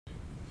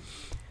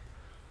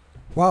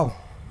Wow,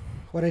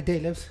 what a day,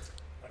 Lips.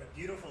 What a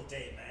beautiful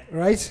day, man.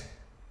 Right?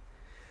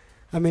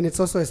 I mean, it's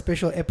also a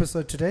special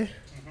episode today.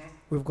 Mm-hmm.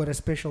 We've got a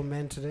special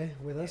man today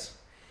with us.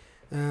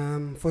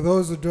 For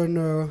those who don't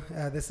know,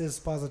 this is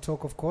Spaza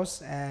Talk, of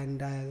course,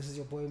 and this is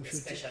your boy The Mshuti.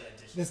 special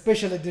edition. The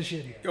special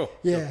edition. Yo,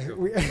 Yeah. yo.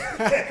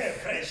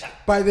 Pressure.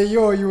 By the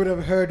yo, you would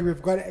have heard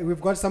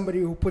we've got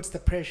somebody who puts the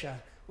pressure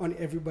on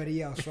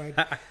everybody else, right?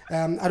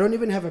 I don't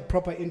even have a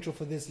proper intro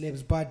for this,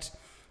 Libs, but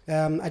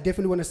I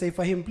definitely want to say,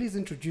 Faheem, please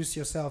introduce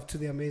yourself to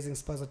the amazing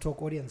Spaza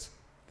Talk audience.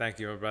 Thank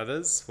you, my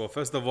brothers. Well,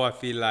 first of all, I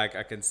feel like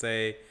I can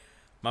say,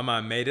 Mama,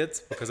 I made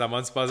it because I'm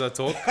on Spaza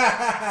Talk.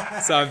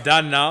 So I'm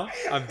done now.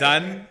 I'm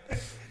done.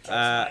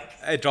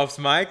 It drops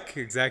mic,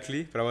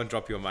 exactly. But I won't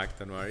drop your mic,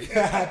 don't worry.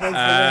 Thanks for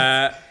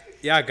that.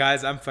 Yeah,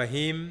 guys, I'm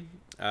Faheem.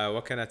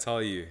 What can I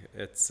tell you?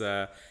 It's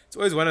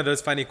always one of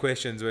those funny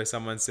questions where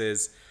someone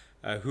says,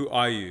 who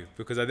are you?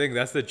 Because I think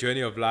that's the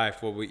journey of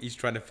life. What we're each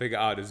trying to figure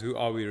out is who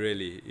are we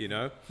really, you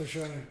know? For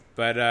sure.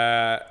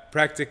 But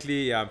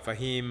practically, I'm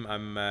Faheem.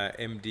 I'm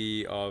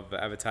MD of an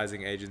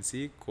advertising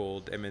agency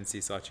called MNC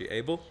Saatchi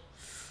Abel.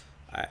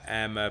 I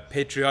am a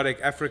patriotic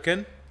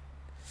African.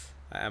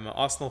 I am an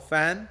Arsenal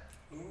fan.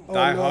 Oh,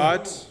 Die no.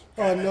 hard.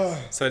 Oh, no.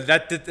 So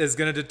that is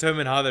going to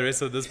determine how the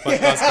rest of this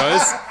podcast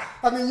goes.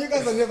 I mean, you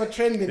guys are never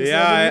trending.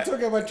 Yeah, so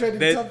when you talk about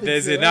trending topics.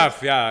 There's here,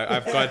 enough. Yeah,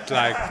 I've got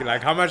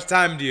like how much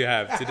time do you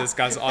have to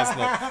discuss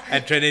Arsenal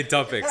and trending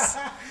topics?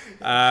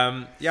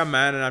 Yeah,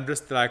 man, and I'm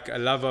just like a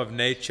lover of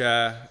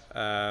nature,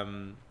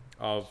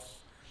 of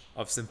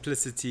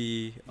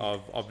simplicity,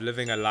 of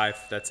living a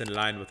life that's in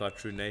line with our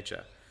true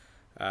nature,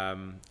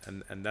 and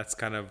that's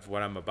kind of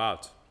what I'm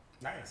about.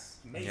 Nice.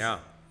 Amazing. Yeah.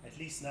 At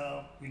least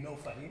now we know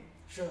Faheem.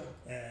 Sure.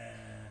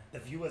 The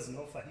viewers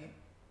know Faheem.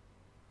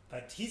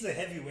 But he's a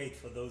heavyweight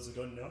for those who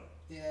don't know.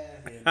 Yeah.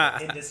 In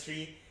the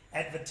industry,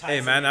 advertising.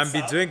 Hey, man, I've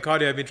been itself. doing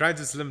cardio. I've been trying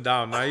to slim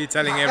down. Now you're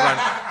telling everyone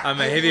I'm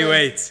a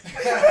heavyweight.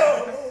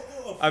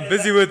 I'm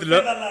busy with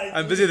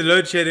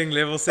load shedding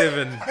level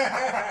 7.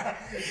 I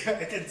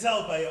can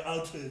tell by your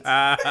outfit.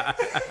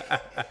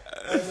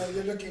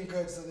 You're looking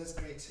good, so that's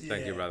great.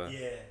 Thank you, brother.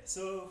 Yeah.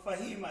 So,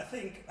 Faheem, I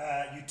think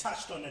you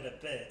touched on it a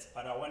bit,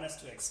 but I want us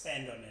to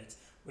expand on it,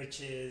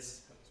 which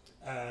is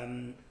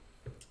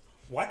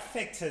what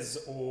factors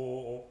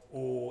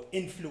or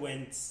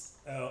influences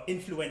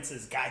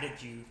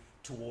guided you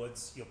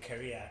towards your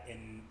career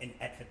in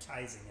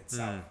advertising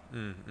itself?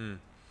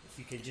 If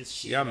you could just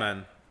share. Yeah, that.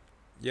 man.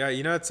 Yeah,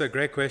 you know, it's a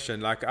great question.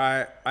 Like,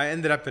 I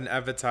ended up in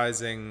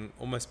advertising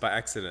almost by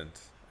accident.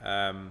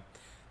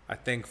 I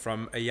think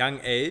from a young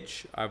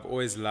age, I've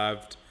always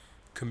loved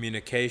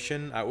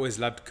communication. I always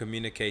loved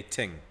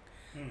communicating.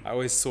 I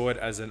always saw it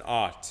as an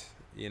art,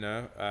 you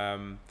know.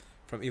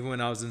 From even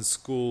when I was in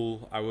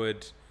school, I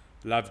would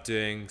love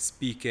doing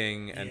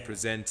speaking and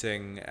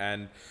presenting.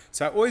 And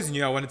so I always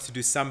knew I wanted to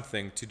do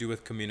something to do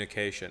with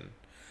communication.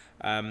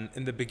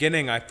 In the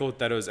beginning, I thought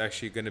that it was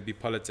actually going to be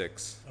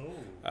politics.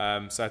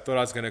 So I thought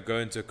I was going to go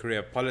into a career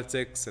of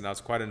politics, and I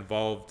was quite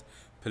involved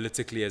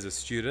politically as a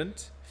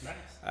student. Nice.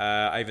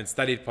 I even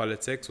studied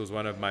politics, was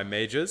one of my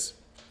majors.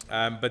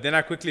 But then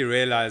I quickly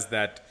realized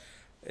that,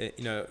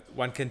 you know,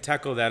 one can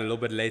tackle that a little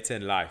bit later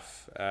in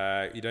life.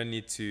 You don't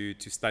need to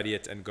study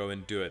it and go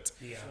and do it.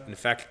 Yeah. In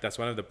fact, that's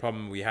one of the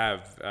problems we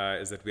have,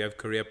 is that we have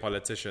career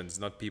politicians,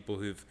 not people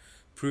who've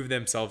proved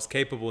themselves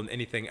capable in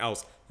anything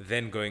else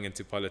than going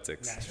into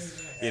politics.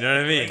 Nice. You know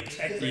what I mean?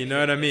 You know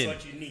what I mean?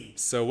 That's what you need.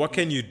 So what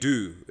can you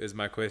do is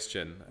my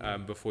question,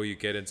 before you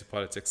get into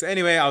politics. So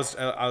anyway, I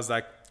was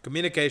like,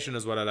 communication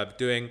is what I love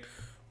doing.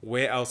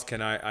 Where else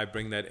can I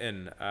bring that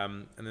in?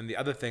 And then the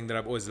other thing that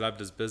I've always loved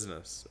is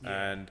business.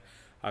 And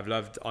I've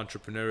loved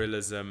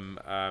entrepreneurialism.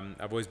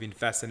 I've always been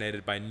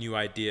fascinated by new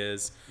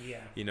ideas. Yeah.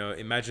 You know,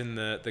 imagine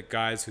the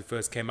guys who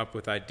first came up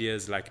with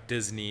ideas like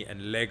Disney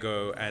and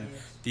Lego and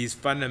these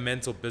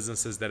fundamental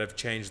businesses that have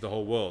changed the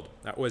whole world.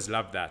 I always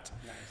loved that.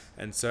 Nice.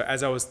 And so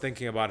as I was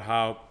thinking about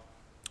how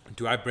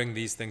do I bring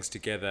these things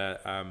together,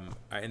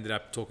 I ended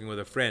up talking with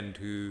a friend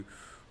who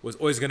was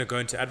always going to go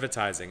into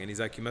advertising. And he's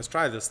like, you must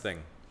try this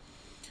thing.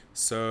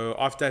 So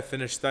after I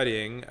finished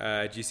studying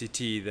at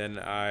GCT, then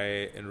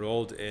I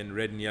enrolled in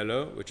Red and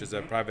Yellow, which is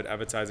a private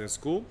advertising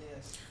school,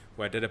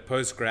 where I did a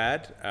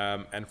post-grad.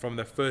 And from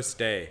the first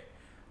day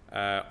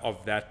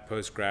of that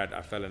post-grad,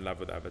 I fell in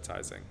love with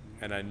advertising.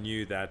 And I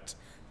knew that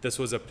this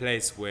was a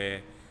place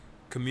where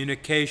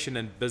communication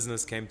and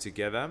business came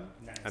together,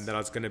 and that I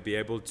was going to be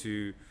able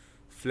to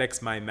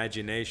flex my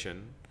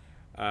imagination,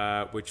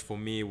 which for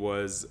me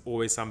was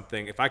always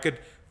something. If I could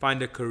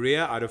find a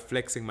career out of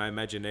flexing my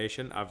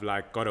imagination, I've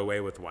like got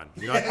away with one.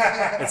 You know,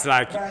 it's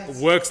like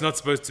work's not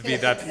supposed to be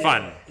that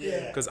fun,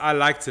 because I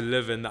like to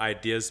live in the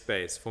idea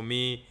space. For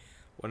me,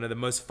 one of the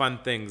most fun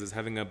things is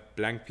having a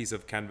blank piece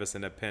of canvas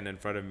and a pen in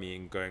front of me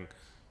and going,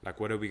 like,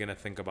 what are we going to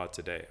think about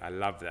today? I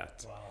love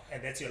that. Wow.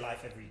 And that's your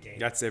life every day.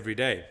 That's every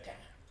day.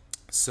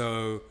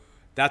 So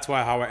that's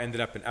how I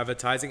ended up in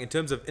advertising. In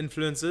terms of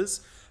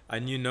influences, I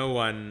knew no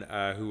one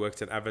who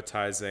worked in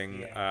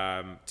advertising.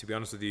 To be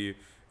honest with you,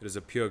 it was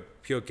a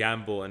pure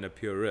gamble and a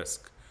pure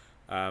risk.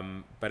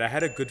 But I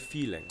had a good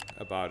feeling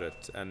about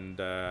it, and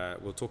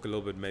we'll talk a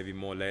little bit maybe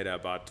more later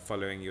about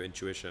following your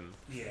intuition.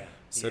 Yeah.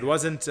 So it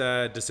wasn't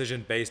a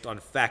decision based on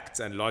facts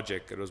and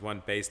logic. It was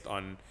one based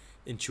on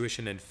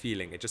intuition and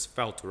feeling. It just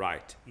felt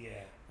right.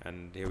 Yeah.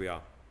 And here we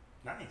are.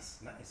 Nice,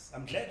 nice.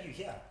 I'm glad you're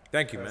here.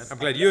 Thank you, man. I'm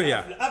glad you're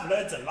here. I've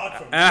learned a lot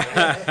from you.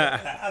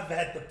 I've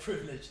had the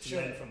privilege to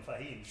learn from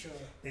Faheem. Sure.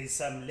 There's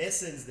some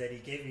lessons that he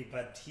gave me,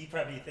 but he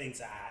probably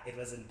thinks, it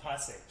was in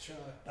passing. Sure.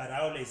 But I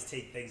always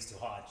take things to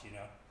heart, you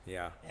know.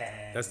 Yeah.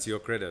 And That's to your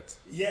credit.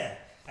 yeah,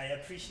 I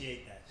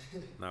appreciate that.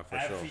 No, for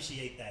I sure.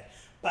 appreciate that.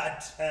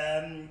 But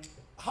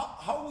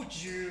how would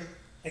you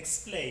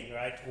explain,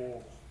 right,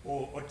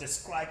 or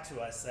describe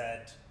to us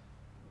that,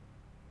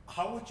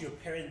 how would your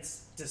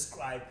parents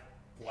describe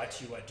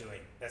what you are doing?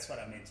 That's what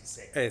I meant to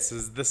say. Hey, so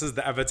this is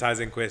the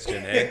advertising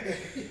question, eh?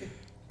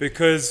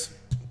 Because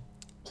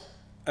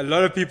a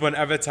lot of people in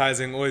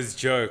advertising always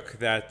joke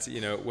that, you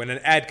know, when an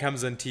ad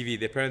comes on TV,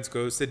 their parents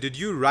go, "So did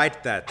you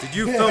write that? Did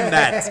you film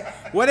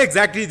that? What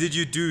exactly did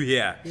you do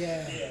here?"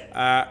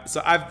 Yeah.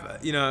 So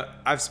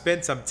I've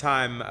spent some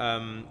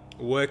time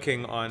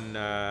working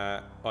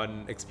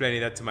on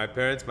explaining that to my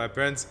parents. My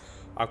parents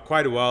are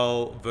quite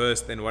well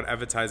versed in what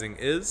advertising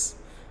is.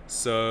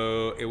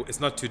 So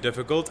it's not too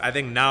difficult. I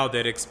think now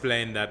they'd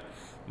explain that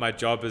my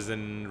job is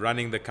in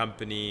running the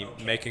company,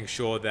 making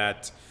sure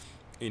that,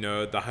 you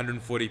know, the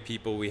 140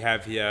 people we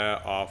have here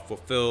are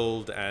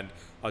fulfilled and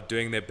are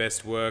doing their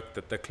best work,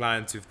 that the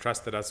clients who've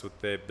trusted us with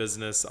their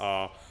business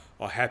are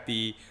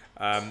happy.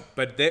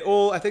 But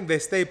I think they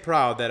stay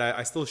proud that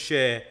I still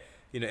share,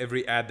 you know,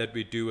 every ad that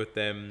we do with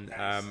them.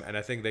 Nice. And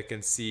I think they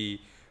can see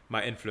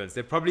my influence.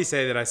 They probably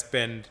say that I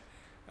spend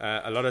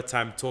a lot of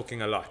time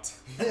talking a lot.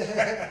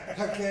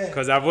 Okay.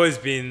 Because I've always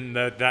been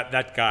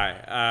that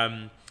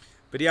guy.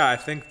 But yeah, I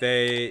think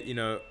they, you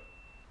know,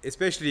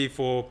 especially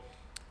for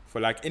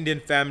like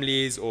Indian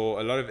families or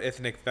a lot of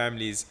ethnic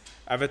families,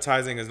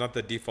 advertising is not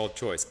the default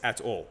choice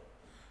at all.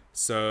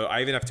 So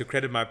I even have to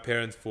credit my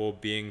parents for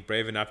being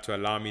brave enough to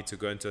allow me to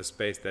go into a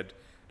space that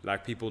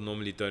like people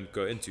normally don't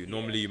go into.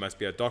 Normally you must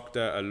be a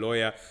doctor, a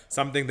lawyer,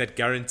 something that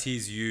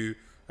guarantees you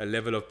a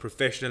level of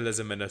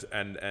professionalism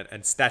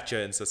and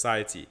stature in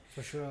society.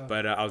 For sure.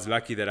 But I was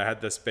lucky that I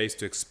had the space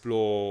to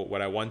explore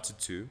what I wanted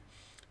to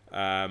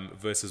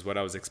versus what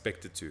I was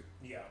expected to.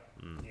 Yeah.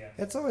 Yeah.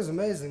 It's always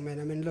amazing, man.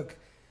 I mean, look,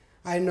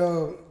 I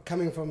know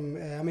coming from,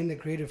 I'm in the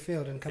creative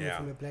field and coming Yeah.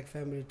 from a black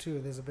family too,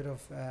 there's a bit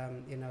of,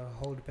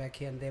 hold back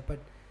here and there. But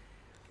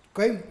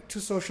going to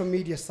social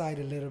media side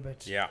a little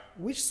bit. Yeah.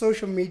 Which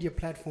social media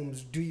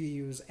platforms do you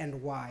use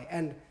and why?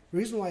 And the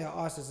reason why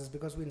I ask this is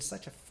because we're in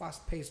such a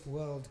fast-paced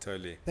world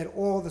Totally. that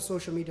all the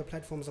social media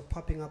platforms are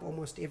popping up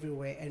almost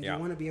everywhere, and Yeah. you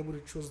want to be able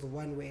to choose the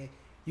one where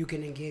you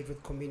can engage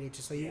with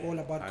community. So you're all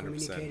about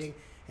 100%. communicating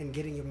and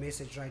getting your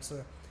message right.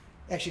 So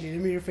actually,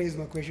 let me rephrase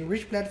my question.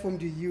 Which platform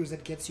do you use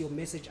that gets your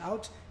message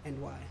out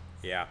and why?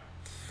 Yeah.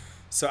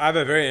 So I have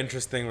a very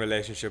interesting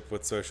relationship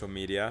with social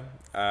media.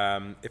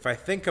 If I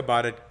think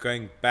about it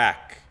going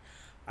back,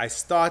 I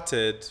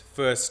started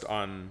first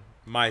on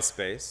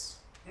MySpace.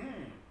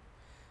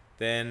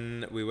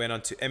 Then we went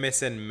on to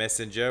MSN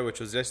Messenger, which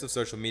was less of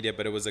social media,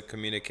 but it was a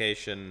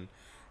communication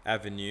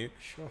avenue.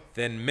 Sure.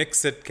 Then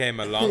Mixit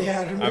came along. Yeah,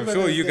 I I'm remember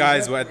sure those you days,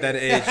 guys yeah. were at that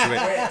age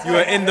when you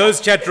were in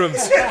those chat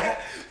rooms.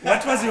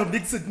 What was your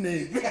mixed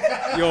name?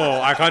 Yo,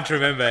 I can't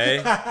remember,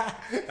 eh?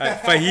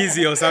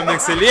 Fahizi or something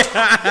silly.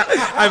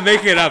 I'm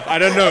making it up. I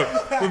don't know.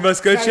 We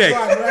must go check.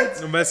 Right?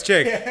 We must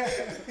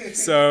check.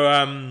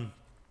 So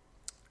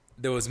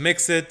there was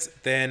Mixit.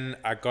 Then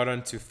I got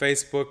onto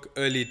Facebook,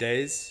 early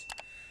days.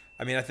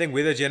 I mean, I think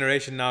we're the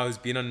generation now who's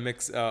been on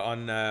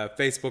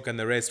Facebook and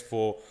the rest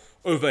for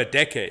over a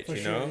decade, For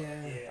you sure, know?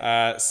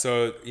 yeah.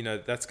 So, you know,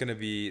 that's going to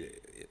be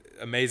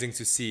amazing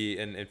to see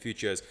in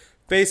future years.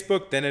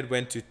 Facebook, then it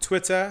went to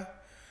Twitter,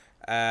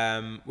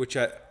 which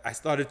I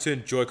started to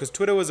enjoy because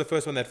Twitter was the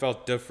first one that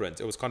felt different.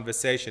 It was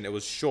conversation. It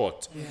was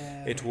short.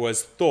 Yeah. It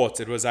was thoughts.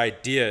 It was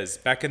ideas.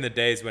 Back in the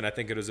days when I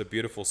think it was a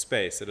beautiful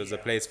space. It was a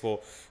place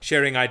for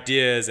sharing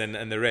ideas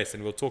and the rest.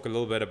 And we'll talk a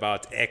little bit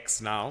about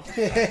X now.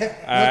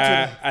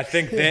 I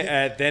think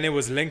then it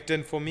was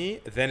LinkedIn for me,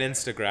 then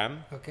Instagram.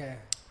 Okay.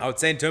 I would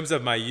say in terms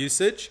of my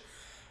usage,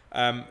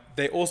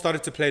 they all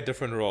started to play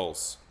different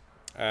roles.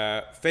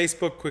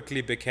 Facebook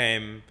quickly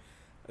became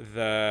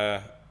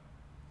the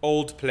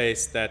old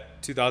place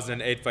that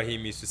 2008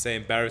 Faheem used to say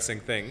embarrassing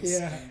things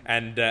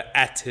and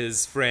at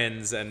his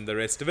friends and the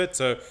rest of it.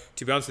 So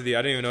to be honest with you,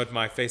 I don't even know what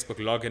my Facebook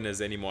login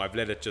is anymore. I've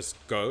let it just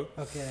go.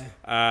 Okay.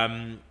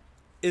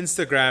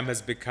 Instagram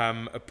has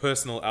become a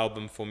personal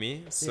album for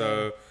me.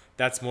 So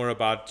that's more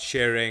about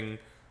sharing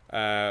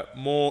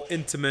more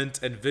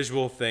intimate and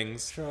visual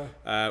things Sure.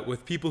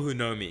 with people who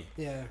know me.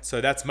 Yeah.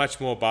 So that's much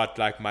more about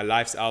like my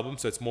life's album.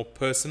 So it's more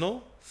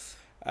personal.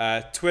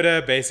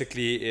 Twitter,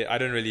 basically, I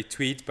don't really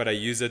tweet, but I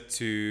use it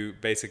to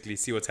basically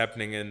see what's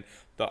happening in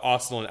the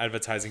Arsenal and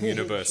advertising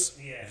universe.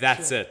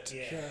 That's it.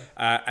 Yeah.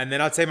 Sure. And then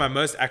I'd say my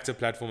most active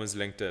platform is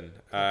LinkedIn.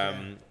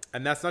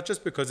 And that's not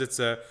just because it's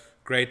a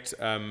great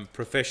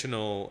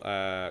professional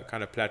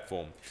kind of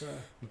platform. Sure.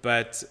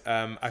 But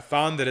I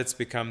found that it's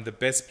become the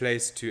best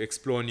place to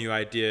explore new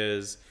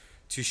ideas,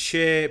 to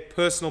share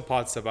personal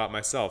parts about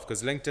myself.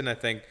 Because LinkedIn, I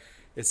think,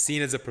 is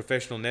seen as a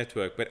professional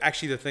network. But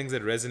actually the things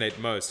that resonate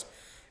most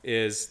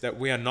is that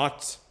we are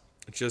not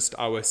just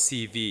our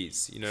CVs.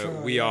 You know,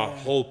 Sure, we are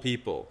whole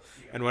people.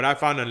 And what I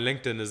found on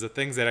LinkedIn is the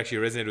things that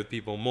actually resonate with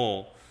people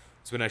more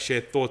is when I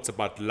share thoughts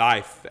about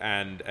life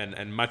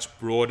and much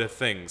broader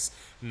things,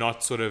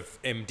 not sort of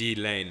MD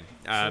lane.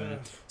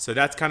 So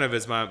that's kind of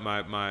is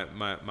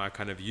my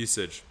kind of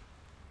usage.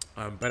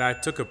 But I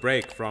took a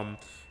break from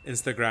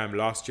Instagram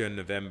last year in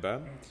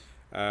November.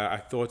 I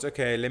thought,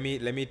 okay, let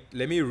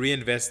me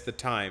reinvest the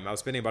time. I was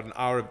spending about an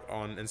hour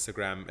on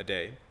Instagram a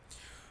day.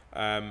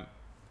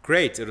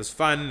 Great, it was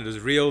fun, it was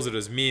reels, it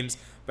was memes,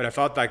 but I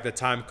felt like the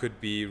time could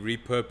be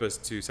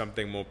repurposed to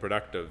something more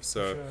productive.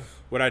 So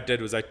what I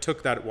did was I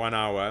took that 1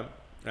 hour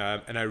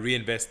and I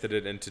reinvested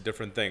it into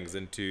different things,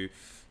 into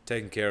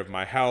taking care of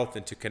my health,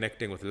 into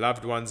connecting with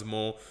loved ones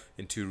more,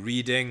 into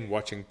reading,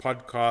 watching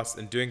podcasts,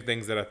 and doing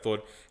things that I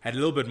thought had a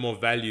little bit more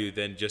value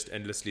than just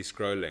endlessly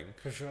scrolling.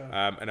 For sure.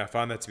 And I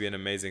found that to be an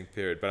amazing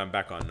period, but I'm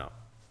back on now.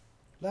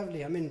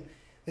 Lovely. I mean,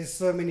 there's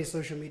so many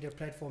social media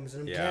platforms,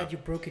 and I'm Yeah. glad you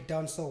broke it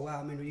down so well.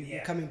 I mean,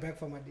 you're coming back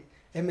from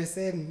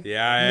MSN.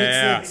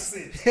 Yeah. Mixed.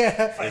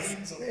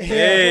 Faheem's on-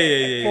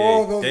 Yeah. For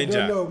all those who Danger.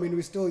 don't know, I mean,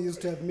 we still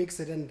used to have Mixed,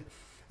 and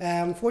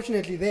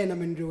unfortunately then, I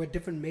mean, there were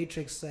different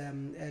metrics,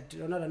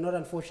 not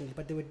unfortunately,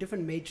 but there were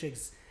different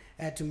metrics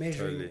to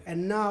measuring. Totally.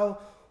 And now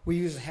we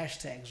use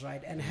hashtags,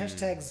 right? And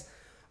hashtags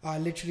are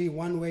literally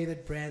one way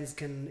that brands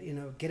can,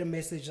 get a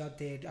message out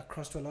there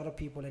across to a lot of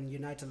people and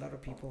unite a lot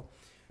of people.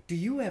 Do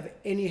you have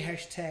any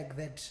hashtag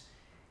that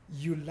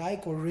you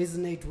like or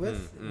resonate with,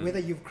 whether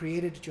you've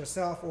created it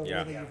yourself or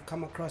whether you've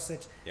come across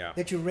it,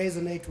 that you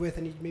resonate with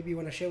and maybe you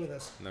want to share with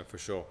us? No, for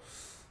sure.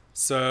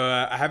 So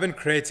I haven't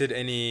created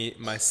any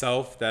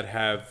myself that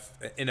have,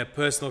 in a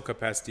personal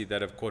capacity,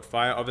 that have caught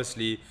fire.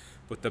 Obviously,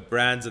 with the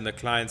brands and the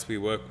clients we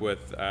work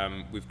with,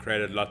 we've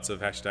created lots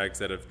of hashtags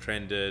that have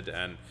trended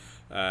and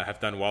have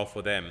done well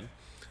for them.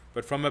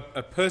 But from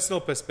a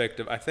personal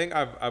perspective, I think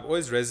I've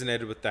always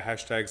resonated with the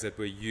hashtags that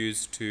were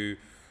used to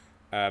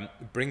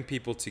bring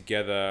people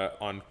together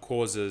on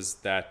causes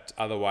that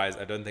otherwise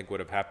I don't think would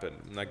have happened.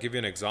 And I'll give you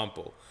an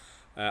example.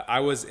 I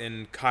was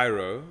in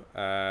Cairo,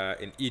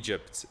 in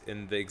Egypt,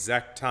 in the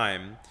exact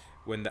time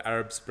when the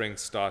Arab Spring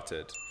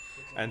started.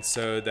 And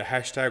so the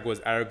hashtag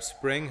was Arab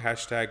Spring,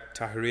 hashtag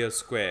Tahrir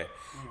Square.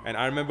 And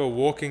I remember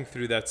walking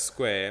through that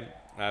square.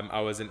 I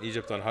was in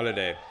Egypt on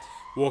holiday,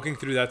 walking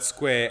through that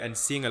square and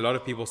seeing a lot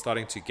of people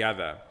starting to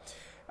gather.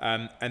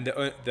 And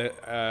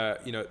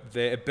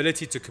the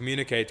ability to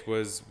communicate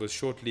was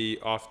shortly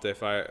after,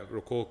 if I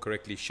recall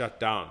correctly, shut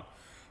down.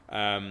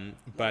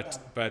 But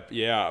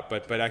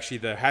actually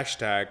the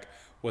hashtag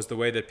was the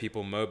way that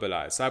people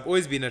mobilized. So I've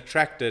always been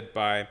attracted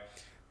by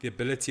the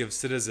ability of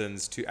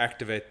citizens to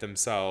activate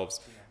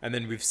themselves. And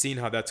then we've seen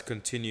how that's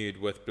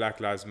continued with Black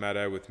Lives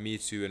Matter, with Me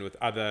Too, and with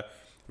other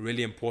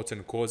really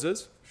important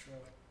causes. Sure.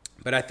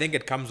 But I think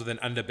it comes with an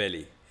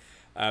underbelly.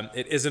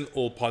 It isn't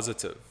all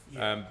positive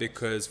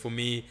because for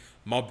me,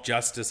 mob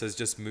justice has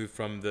just moved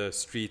from the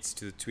streets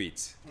to the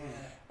tweets.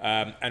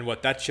 And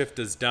what that shift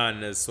has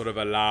done is sort of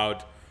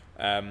allowed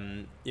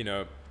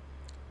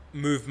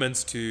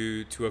movements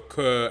to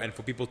occur and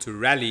for people to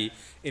rally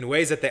in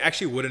ways that they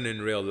actually wouldn't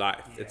in real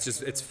life.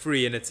 It's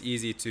free and it's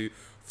easy to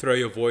throw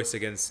your voice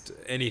against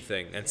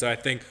anything. And so I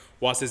think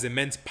whilst there's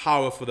immense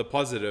power for the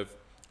positive,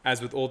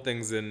 as with all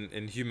things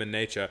in human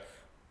nature,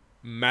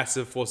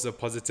 massive force of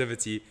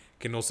positivity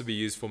can also be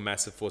used for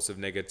massive force of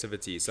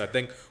negativity. So I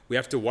think we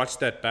have to watch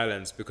that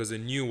balance, because a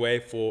new way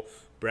for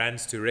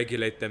brands to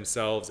regulate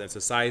themselves and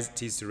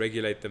societies to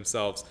regulate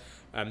themselves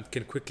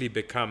can quickly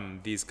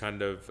become these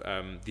kind of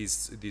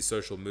these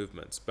social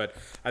movements. But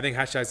I think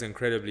hashtags are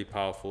incredibly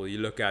powerful. You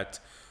look at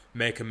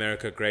Make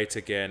America Great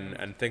Again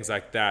and things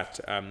like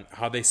that,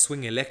 how they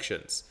swing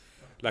elections.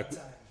 Like,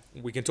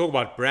 we can talk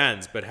about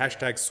brands, but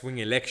hashtags swing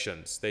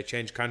elections. They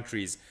change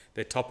countries.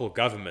 They topple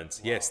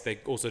governments. Wow. Yes, they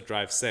also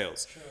drive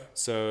sales.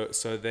 Sure.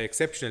 So they're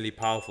exceptionally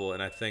powerful,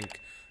 and I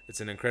think it's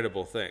an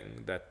incredible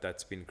thing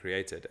that's been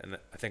created. And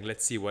I think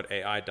let's see what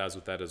AI does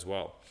with that as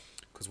well.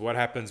 Because what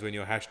happens when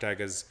your hashtag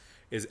is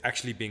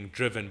actually being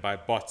driven by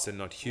bots and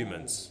not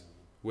humans?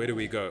 Where do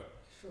we go?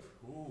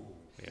 Ooh.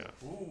 Yeah.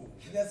 Ooh.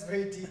 That's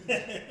very deep.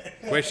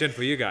 Question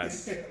for you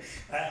guys.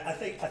 I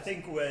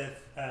think with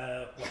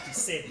what you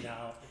said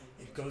now,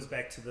 it goes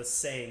back to the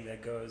saying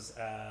that goes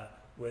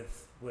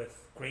with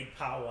great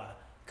power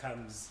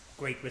comes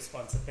great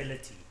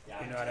responsibility.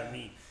 You know what I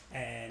mean?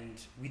 And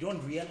we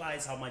don't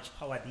realize how much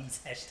power these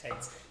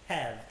hashtags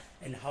have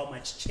and how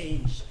much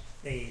change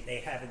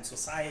they have in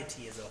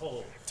society as a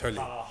whole. Totally.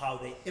 How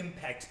they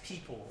impact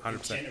people 100%.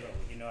 in general.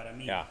 You know what I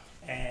mean? Yeah.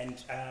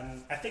 And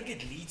I think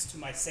it leads to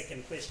my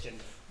second question,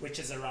 which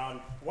is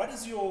around what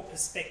is your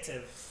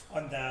perspective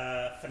on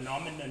the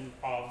phenomenon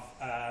of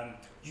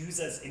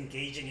users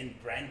engaging in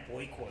brand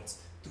boycotts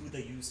through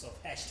the use of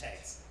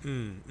hashtags?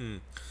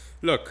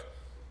 Look,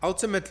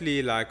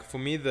 ultimately, like for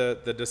me,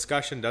 the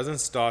discussion doesn't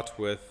start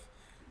with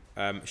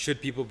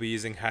should people be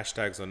using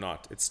hashtags or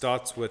not. It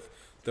starts with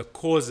the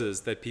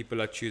causes that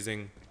people are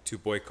choosing to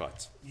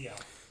boycott. Yeah.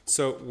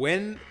 So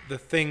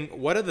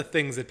what are the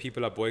things that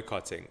people are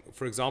boycotting?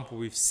 For example,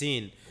 we've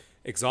seen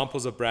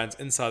examples of brands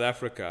in South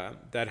Africa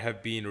that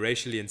have been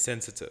racially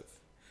insensitive.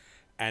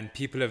 And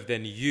people have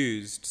then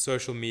used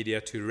social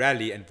media to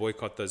rally and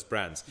boycott those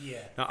brands.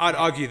 Yeah. Now, I'd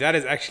argue that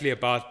is actually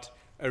about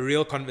a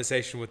real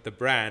conversation with the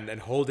brand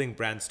and holding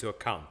brands to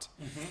account.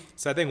 Mm-hmm.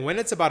 So I think when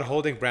it's about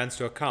holding brands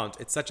to account,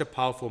 it's such a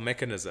powerful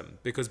mechanism.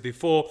 Because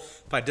before,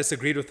 if I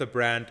disagreed with the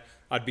brand,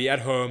 I'd be at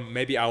home,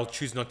 maybe I'll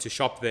choose not to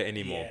shop there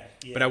anymore.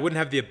 Yeah. But I wouldn't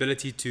have the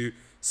ability to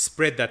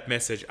spread that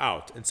message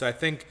out. And so I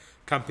think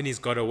companies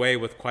got away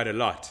with quite a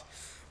lot.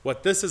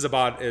 What this is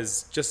about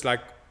is just like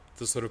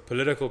the sort of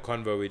political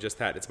convo we just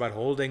had. It's about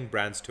holding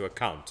brands to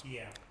account.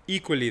 Yeah.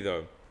 Equally,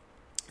 though,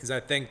 is I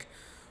think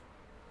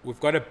we've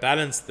got to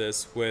balance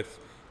this with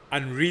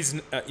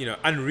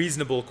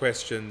unreasonable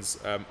questions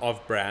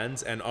of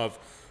brands and of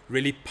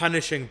really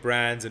punishing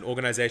brands and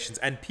organizations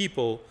and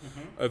people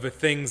over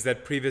things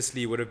that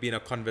previously would have been a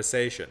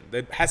conversation.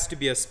 There has to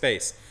be a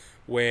space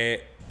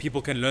where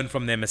people can learn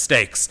from their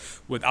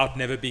mistakes without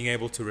never being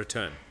able to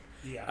return.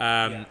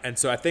 And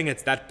so I think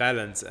it's that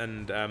balance.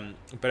 And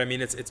but I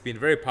mean, it's been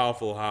very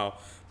powerful how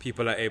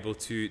people are able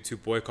to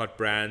boycott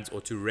brands or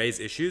to raise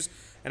issues.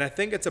 And I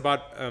think it's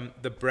about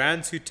the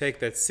brands who take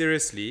that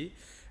seriously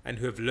and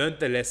who have learned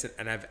the lesson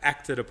and have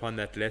acted upon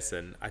that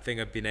lesson, I think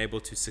have been able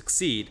to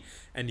succeed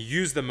and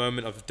use the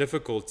moment of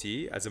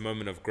difficulty as a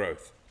moment of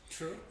growth.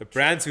 True. The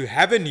brands who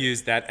haven't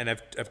used that and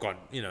have gone,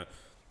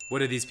 what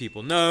do these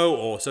people know?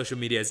 Or social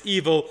media is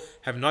evil,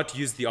 have not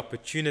used the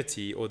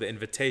opportunity or the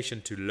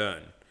invitation to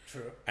learn.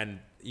 True.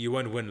 And you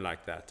won't win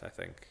like that, I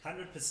think.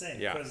 100%.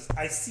 Yeah. Because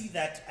I see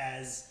that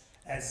as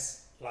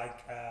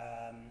like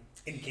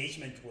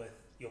engagement with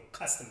your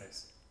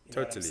customers. You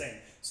know what I'm saying?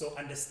 So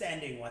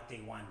understanding what they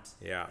want.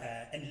 Yeah.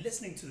 And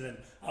listening to them.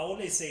 I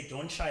always say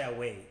don't shy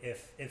away.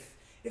 If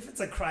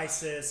it's a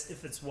crisis,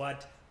 if it's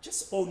what,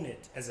 just own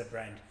it as a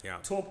brand. Yeah.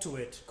 Talk to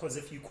it. Because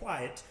if you're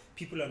quiet,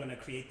 people are going to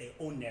create their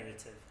own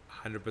narrative.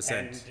 100%.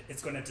 And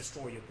it's going to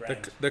destroy your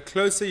brand. The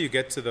closer you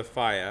get to the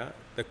fire,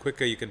 the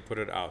quicker you can put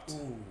it out.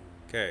 Ooh.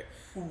 Okay.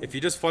 Ooh. If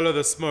you just follow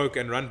the smoke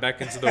and run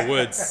back into the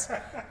woods,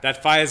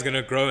 that fire is going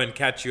to grow and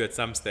catch you at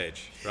some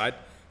stage, right?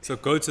 So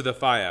go to the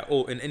fire,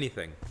 or in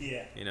anything.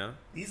 Yeah.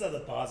 These are the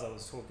bars I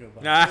was talking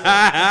about.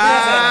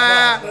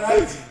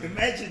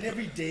 Imagine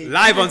every day.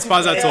 Live on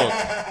Spaza Talk.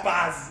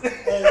 Bars.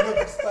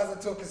 Look,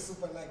 Spaza Talk is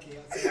super lucky.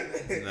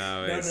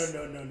 No.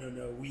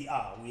 We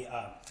are.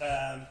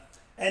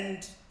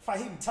 And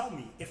Faheem, tell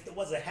me, if there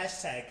was a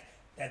hashtag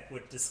that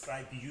would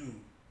describe you,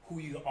 who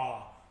you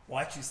are,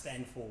 what you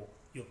stand for,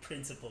 your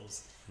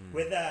principles,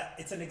 whether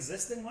it's an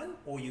existing one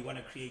or you want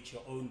to create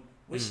your own,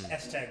 which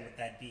hashtag would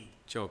that be?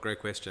 Sure, great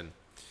question.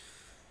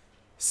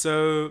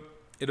 So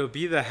it'll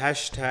be the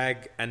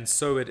hashtag and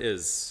so it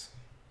is.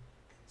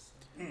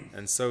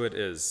 And so it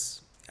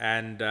is.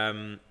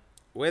 And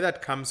where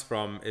that comes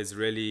from is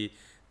really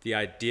the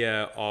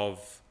idea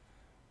of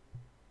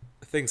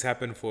things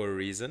happen for a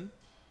reason.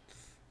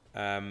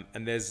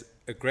 And there's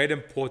a great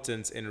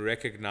importance in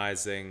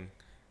recognizing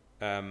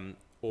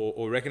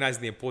or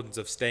recognizing the importance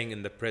of staying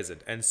in the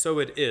present. And so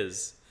it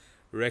is,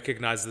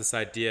 recognize this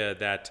idea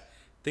that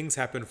things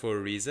happen for a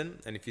reason,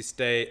 and if you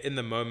stay in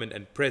the moment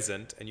and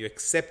present and you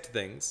accept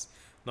things,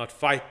 not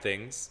fight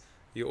things,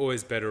 you're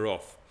always better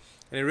off.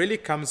 And it really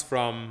comes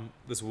from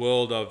this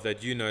world of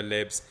that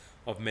Lebs,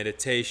 of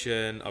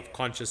meditation, of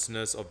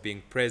consciousness, of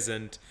being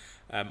present,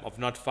 of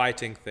not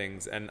fighting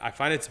things. And I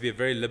find it to be a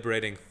very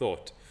liberating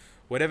thought.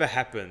 Whatever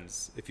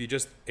happens, if you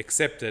just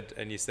accept it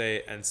and you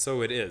say, and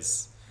so it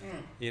is.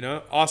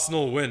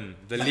 Arsenal win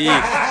the league,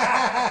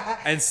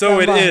 and so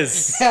it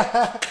is.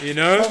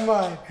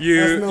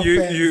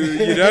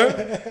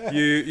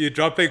 You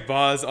drop big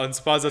bars on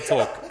Spaza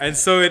Talk, and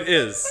so it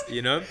is.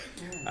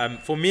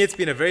 For me, it's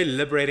been a very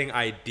liberating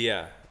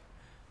idea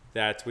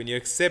that when you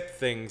accept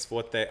things for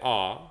what they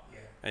are,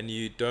 and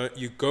you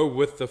go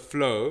with the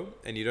flow,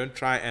 and you don't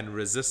try and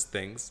resist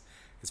things.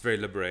 It's very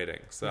liberating.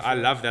 So I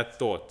love that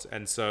thought,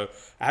 and so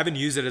I haven't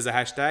used it as a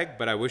hashtag,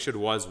 but I wish it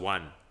was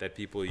one that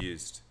people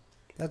used.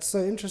 That's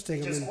so interesting.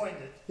 You just coined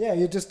it. Yeah,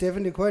 you just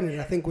definitely coined it.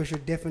 I think we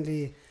should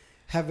definitely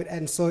have it,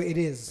 and so it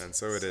is. And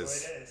so it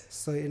is.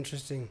 So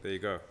interesting. There you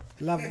go.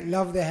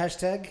 Love the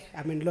hashtag.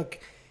 I mean, look,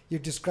 you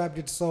described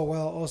it so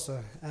well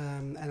also.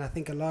 And I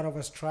think a lot of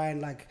us try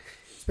and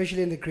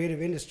especially in the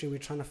creative industry, we're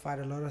trying to fight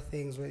a lot of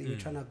things where you're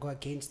trying to go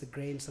against the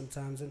grain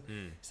sometimes. And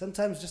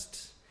sometimes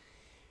just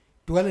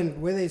dwell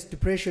in, whether it's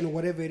depression or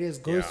whatever it is,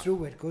 go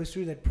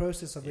through that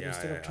process of it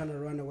instead of trying to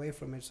run away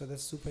from it. So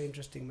that's super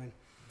interesting, man.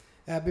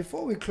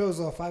 Before we close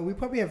off, we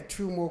probably have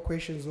 2 more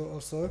questions or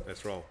so.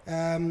 Let's roll.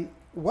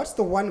 What's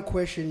the one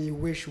question you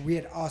wish we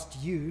had asked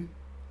you,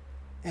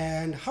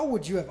 and how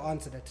would you have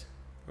answered it?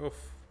 Oof.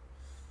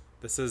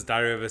 This is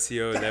Diary of a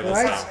CEO level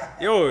Right? stuff.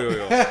 Yo.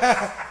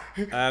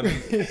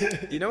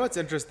 You know what's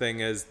interesting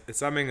is it's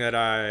something that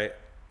I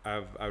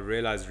I've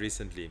realized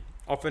recently.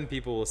 Often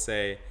people will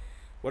say,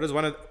 what is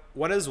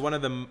one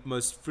of the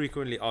most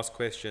frequently asked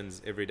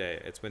questions every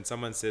day? It's when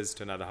someone says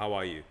to another, how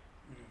are you?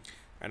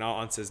 And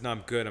our answer is, no,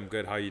 I'm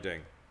good. How are you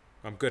doing?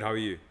 I'm good. How are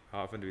you?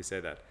 How often do we say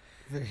that?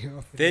 Very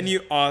often. Then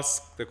you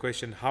ask the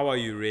question, how are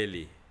you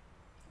really?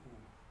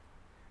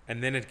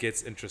 And then it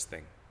gets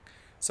interesting.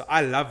 So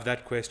I love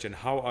that question.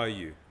 How are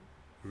you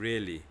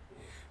really?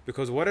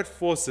 Because what it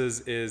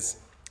forces is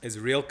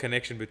real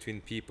connection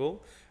between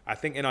people. I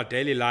think in our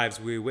daily lives,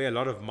 we wear a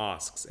lot of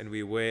masks and we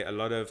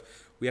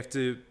have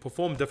to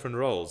perform different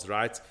roles,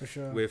 right? For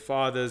sure. We're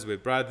fathers, we're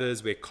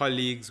brothers, we're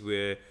colleagues,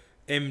 we're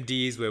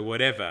MDs, we're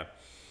whatever.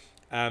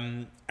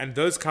 And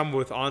those come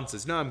with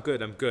answers. No, I'm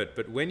good.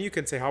 But when you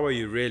can say, how are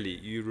you really?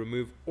 You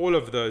remove all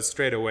of those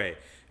straight away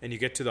and you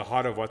get to the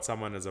heart of what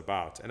someone is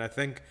about. And I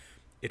think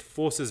it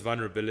forces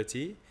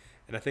vulnerability.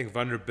 And I think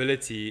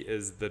vulnerability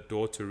is the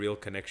door to real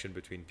connection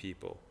between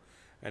people.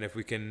 And if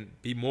we can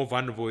be more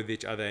vulnerable with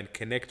each other and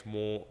connect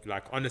more,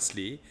 like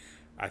honestly,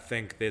 I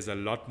think there's a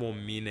lot more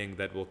meaning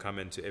that will come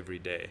into every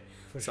day.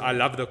 So sure. I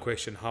love the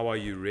question, how are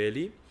you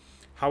really?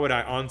 How would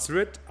I answer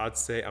it? I'd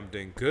say I'm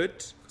doing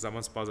good because I'm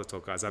on Spaza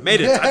Talk, guys. I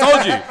made it. I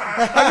told you.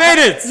 I made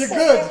it. You're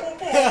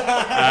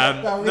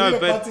good. No,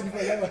 but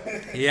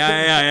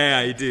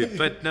yeah, you do.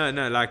 But no,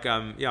 like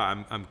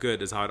I'm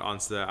good is how I'd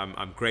answer.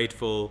 I'm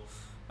grateful.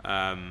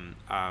 I'm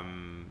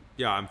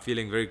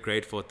feeling very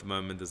grateful at the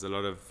moment. There's a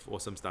lot of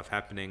awesome stuff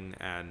happening,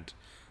 and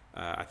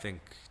I think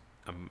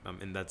I'm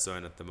in that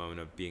zone at the moment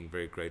of being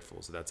very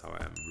grateful. So that's how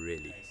I am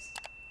really.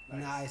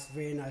 Nice,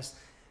 very nice.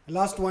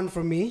 Last one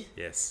from me.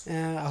 Yes.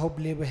 I hope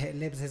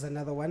Lebs has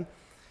another one.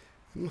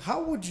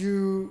 How would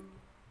you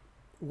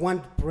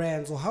want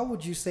brands, or how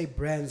would you say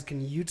brands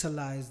can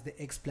utilize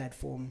the X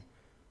platform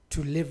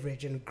to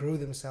leverage and grow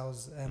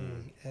themselves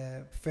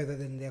further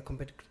than their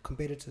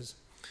competitors?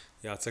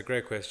 Yeah, it's a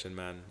great question,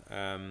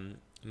 man.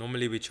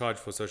 Normally we charge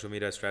for social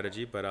media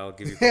strategy, but I'll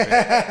give you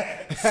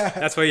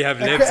that's why you have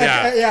Lebs,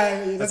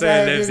 yeah. That's why you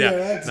have Lebs,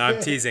 yeah. Right? No,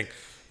 I'm teasing.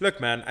 Look,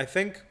 man, I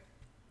think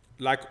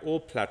like all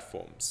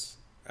platforms,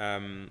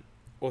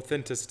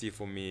 authenticity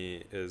for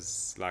me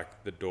is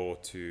like the door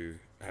to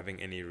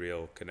having any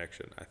real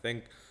connection. I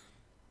think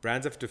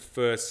brands have to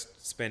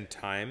first spend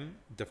time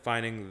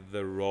defining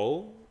the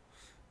role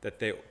that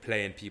they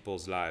play in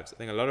people's lives. I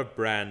think a lot of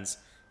brands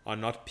are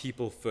not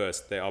people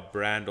first, they are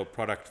brand or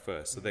product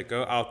first. So they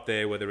go out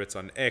there, whether it's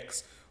on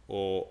X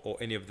or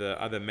any of the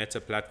other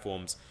meta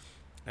platforms,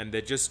 and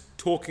they're just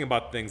talking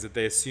about things that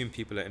they assume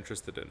people are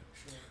interested in.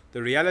 Sure.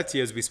 The reality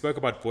is, we spoke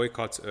about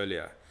boycotts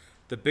earlier.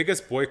 The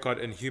biggest boycott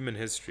in human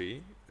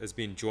history has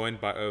been joined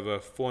by over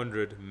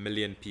 400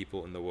 million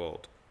people in the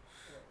world.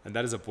 And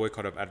that is a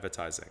boycott of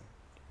advertising.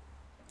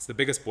 It's the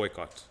biggest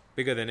boycott,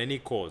 bigger than any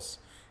cause,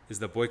 is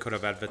the boycott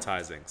of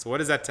advertising. So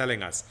what is that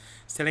telling us?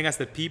 It's telling us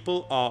that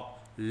people are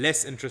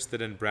less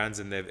interested in brands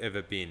than they've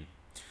ever been.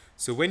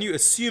 So when you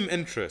assume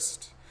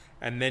interest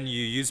and then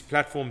you use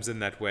platforms in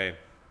that way,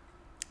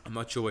 I'm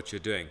not sure what you're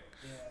doing.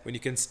 When you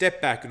can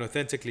step back and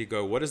authentically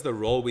go, what is the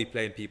role we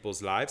play in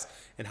people's lives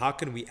and how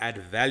can we add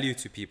value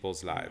to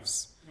people's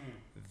lives?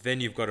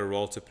 Then you've got a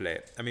role to play.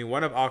 I mean,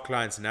 one of our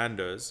clients,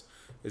 Nando's,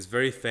 is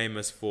very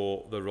famous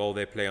for the role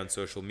they play on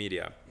social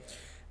media.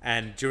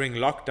 And during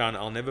lockdown,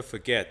 I'll never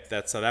forget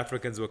that South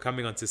Africans were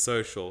coming onto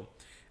social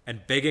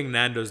and begging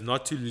Nando's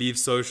not to leave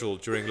social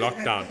during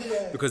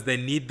lockdown because they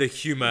need the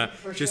humor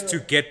to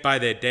get by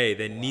their day.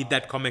 They need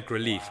that comic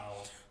relief.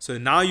 So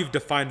now you've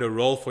defined a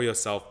role for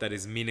yourself that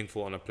is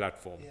meaningful on a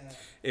platform. Yeah.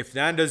 If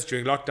Nando's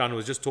during lockdown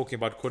was just talking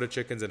about quarter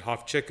chickens and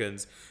half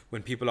chickens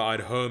when people are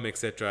at home,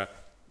 etc.,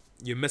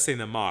 you're missing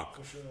the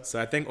mark. Sure.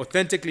 So I think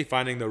authentically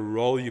finding the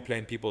role you play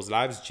in people's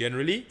lives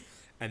generally,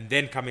 and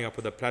then coming up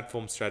with a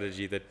platform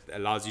strategy that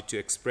allows you to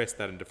express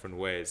that in different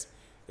ways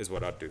is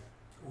what I'd do.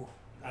 Ooh,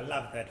 I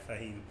love that,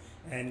 Faheem.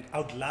 And I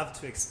would love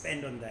to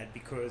expand on that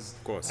because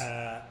of course.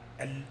 I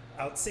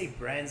would say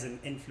brands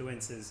and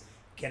influencers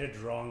get it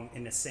wrong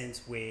in a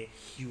sense where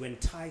you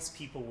entice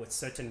people with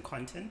certain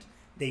content,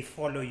 they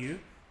follow you,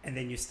 and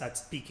then you start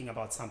speaking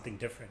about something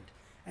different.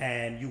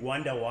 And you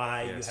wonder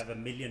why you have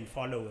 1 million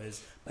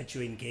followers, but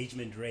your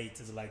engagement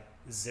rate is like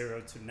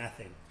 0 to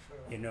nothing. Sure.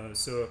 You know,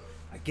 so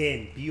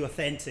again, be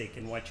authentic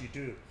in what you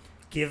do.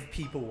 Give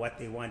people what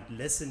they want.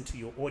 Listen to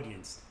your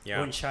audience. Yeah.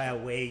 Don't shy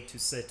away to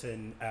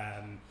certain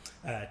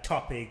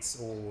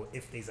topics, or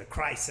if there's a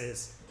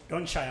crisis,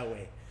 don't shy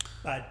away.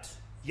 But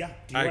yeah,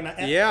 do you want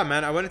to add? Yeah,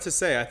 man, I wanted to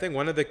say, I think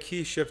one of the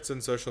key shifts in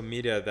social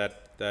media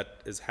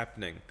that is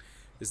happening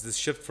is this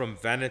shift from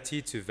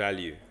vanity to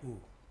value.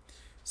 Ooh.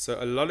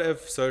 So a lot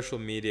of social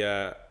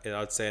media,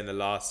 I'd say in the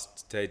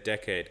last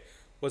decade,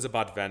 was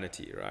about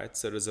vanity, right?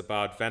 So it was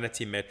about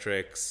vanity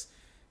metrics,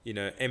 you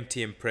know,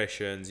 empty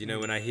impressions. You know,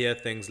 when I hear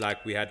things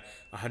like we had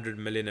 100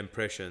 million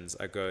impressions,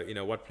 I go, you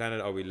know, what planet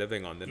are we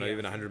living on? There are not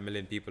even 100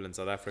 million people in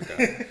South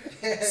Africa.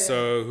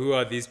 So who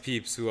are these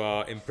peeps who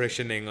are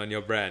impressioning on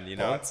your brand, you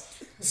know?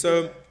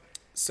 So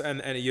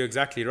and you're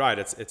exactly right.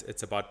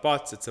 It's about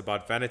bots. It's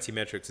about vanity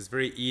metrics. It's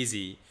very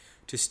easy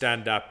to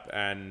stand up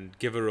and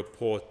give a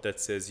report that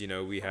says, you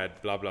know, we had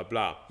blah, blah,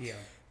 blah. Yeah.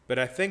 But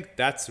I think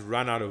that's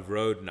run out of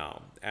road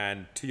now.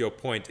 And to your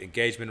point,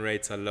 engagement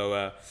rates are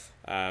lower.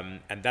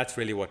 And that's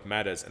really what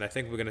matters. And I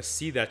think we're going to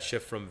see that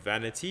shift from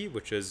vanity,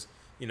 which is,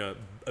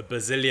 a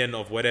bazillion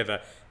of whatever,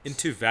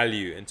 into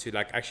value, into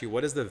like, actually,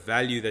 what is the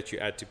value that you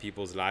add to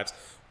people's lives?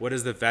 What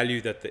is the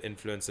value that the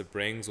influencer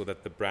brings or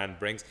that the brand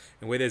brings?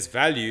 And where there's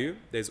value,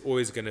 there's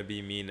always going to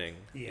be meaning,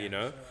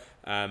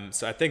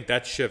 So I think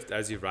that shift,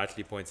 as you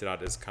rightly pointed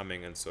out, is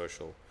coming in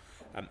social.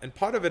 And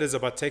part of it is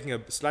about taking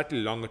a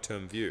slightly longer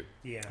term view.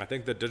 Yeah. I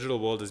think the digital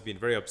world has been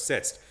very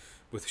obsessed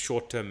with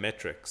short-term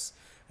metrics.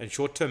 And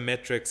short-term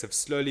metrics have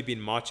slowly been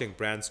marching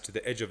brands to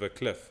the edge of a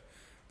cliff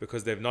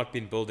because they've not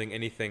been building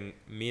anything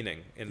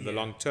meaning in the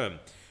long term.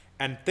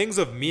 And things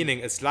of meaning,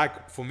 it's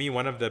like, for me,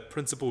 one of the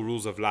principal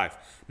rules of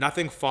life.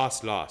 Nothing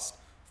fast lasts.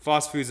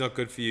 Fast food's not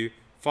good for you.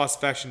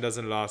 Fast fashion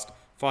doesn't last.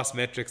 Fast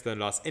metrics don't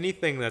last.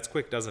 Anything that's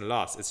quick doesn't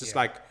last. It's just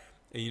like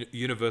a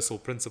universal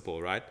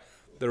principle, right?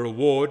 The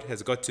reward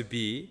has got to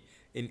be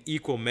in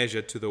equal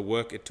measure to the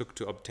work it took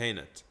to obtain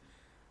it.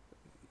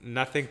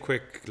 Nothing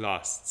quick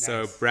lasts. Nice.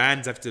 So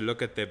brands have to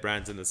look at their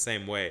brands in the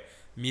same way.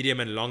 Medium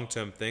and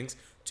long-term things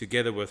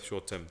together with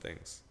short-term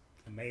things.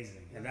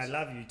 Amazing. And I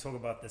love you talk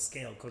about the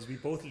scale because we're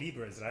both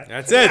Libras, right?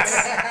 That's it.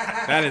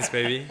 Balance,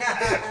 baby.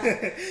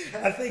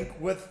 I think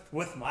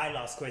with my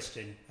last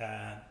question,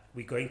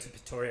 we're going to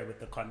Pretoria with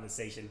the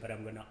conversation, but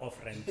I'm going to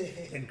offer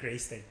in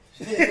Greyston.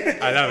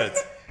 I love it.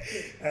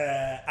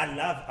 I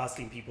love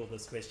asking people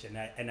this question,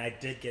 and I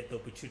did get the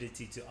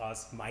opportunity to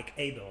ask Mike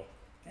Abel,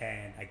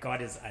 and I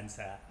got his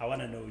answer. I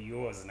want to know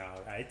yours now,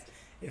 right?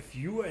 If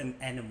you were an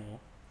animal,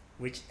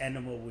 which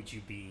animal would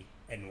you be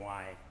and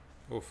why?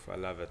 Oof, I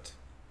love it.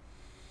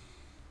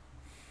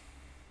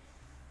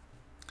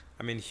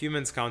 I mean,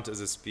 humans count as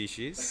a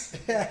species,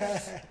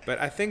 but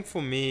I think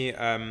for me,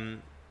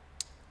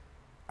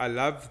 I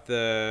love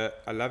the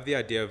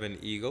idea of an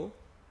eagle,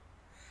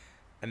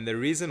 and the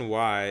reason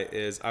why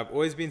is I've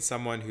always been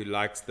someone who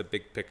likes the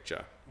big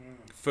picture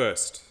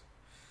first.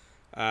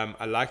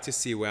 I like to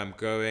see where I'm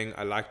going.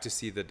 I like to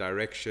see the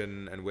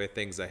direction and where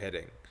things are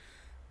heading,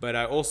 but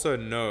I also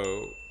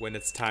know when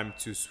it's time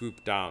to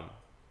swoop down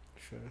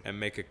and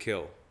make a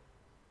kill.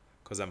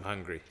 Because I'm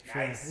hungry.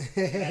 Nice.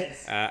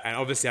 And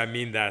obviously I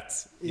mean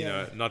that,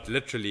 not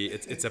literally.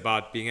 It's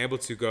about being able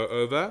to go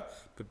over,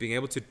 but being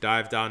able to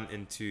dive down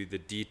into the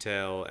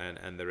detail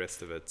and the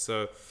rest of it.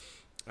 So,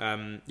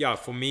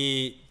 for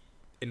me,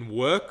 in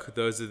work,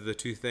 those are the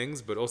two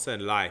things, but also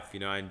in life,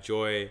 I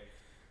enjoy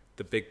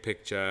the big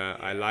picture.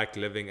 I like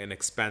living an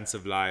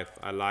expansive life.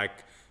 I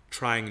like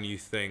trying new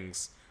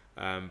things,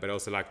 but I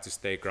also like to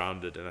stay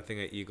grounded. And I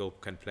think an eagle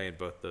can play in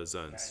both those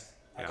zones. Nice.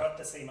 I got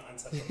the same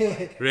answer from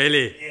Mike.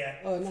 Really? Yeah.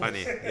 Oh, nice.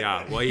 Funny.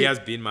 Yeah. Well, he has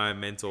been my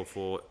mentor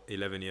for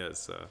 11 years.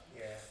 So.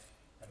 Yeah.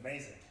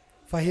 Amazing.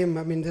 Faheem,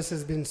 I mean, this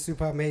has been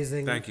super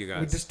amazing. Thank you,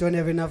 guys. We just don't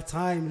have enough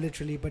time,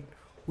 literally, but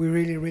we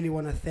really, really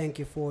want to thank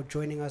you for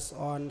joining us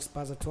on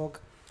Spaza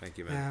Talk. Thank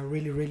you, man.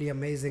 Really, really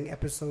amazing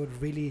episode.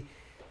 Really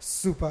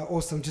super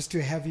awesome just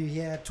to have you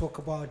here talk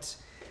about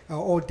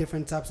all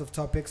different types of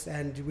topics.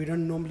 And we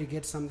don't normally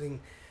get something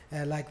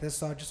like this,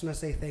 so I just want to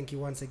say thank you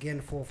once again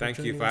for thank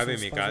you for us having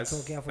on me, Spaza guys.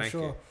 Talk. Yeah, for thank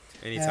sure.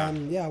 You.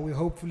 Anytime. We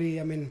hopefully,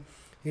 I mean,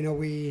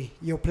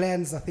 your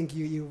plans. I think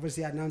you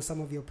obviously announced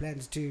some of your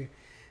plans to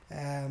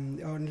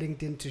on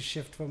LinkedIn to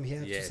shift from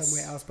here to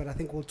somewhere else. But I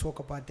think we'll talk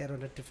about that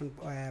on a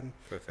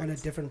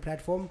different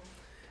platform.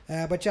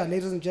 But yeah,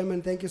 ladies and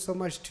gentlemen, thank you so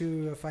much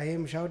to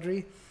Faheem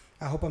Chaudhry.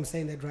 I hope I'm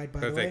saying that right,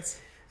 by the way.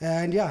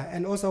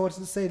 And also I want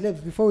to say,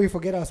 Libs, before we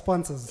forget our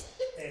sponsors.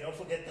 Hey, don't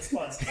forget the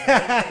sponsors.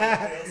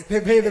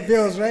 They pay the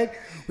bills, right?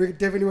 We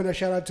definitely want to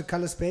shout out to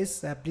Color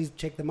Space. Please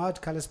check them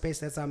out. Color Space,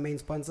 that's our main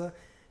sponsor.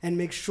 And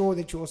make sure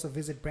that you also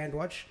visit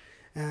Brandwatch.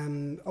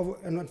 And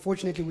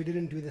unfortunately, we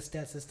didn't do the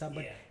stats this time,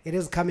 but it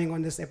is coming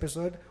on this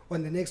episode,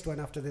 on the next one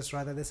after this,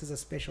 rather. This is a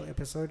special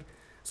episode.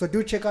 So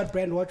do check out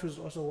Brandwatch, who's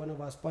also one of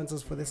our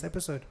sponsors for this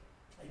episode.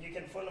 And you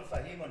can follow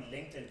Faheem on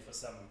LinkedIn for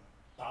some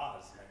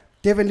bars, man.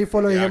 Definitely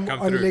follow him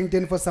on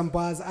LinkedIn for some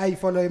bars. I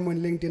follow him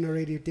on LinkedIn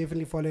already.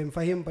 Definitely follow him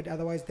for him. But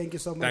otherwise, thank you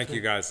so much. Thank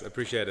you, guys.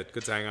 Appreciate it.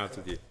 Good to hang out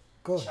with you.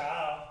 Cool.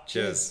 Ciao.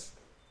 Cheers.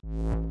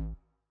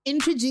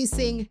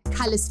 Introducing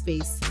Color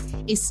Space,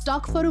 a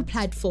stock photo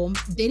platform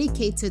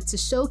dedicated to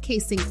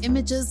showcasing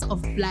images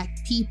of Black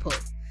people.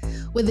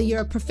 Whether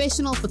you're a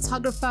professional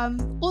photographer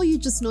or you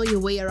just know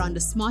your way around a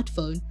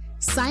smartphone,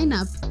 sign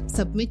up,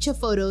 submit your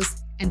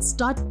photos, and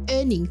start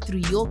earning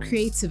through your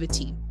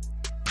creativity.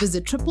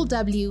 Visit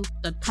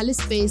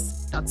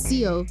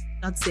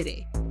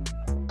www.colorspace.co.za.